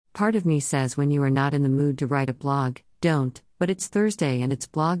part of me says when you are not in the mood to write a blog, don't, but it's Thursday and it's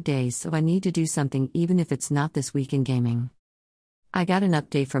blog day, so I need to do something even if it's not this week in gaming. I got an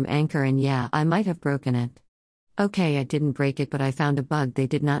update from Anchor and yeah, I might have broken it. Okay, I didn't break it, but I found a bug they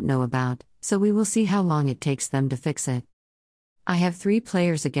did not know about, so we will see how long it takes them to fix it. I have 3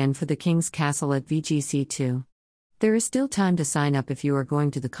 players again for the King's Castle at VGC2. There is still time to sign up if you are going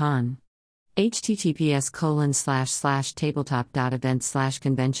to the con.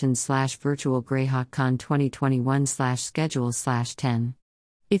 https://tabletop.events/conventions/virtual-greyhawk-con 2021/schedule/10.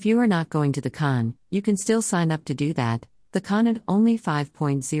 If you are not going to the con, you can still sign up to do that. The con at only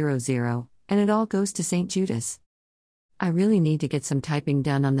 5.00, and it all goes to St. Judas. I really need to get some typing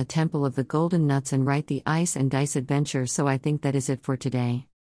done on the Temple of the Golden Nuts and write the Ice and Dice adventure, so I think that is it for today.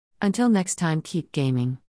 Until next time, keep gaming.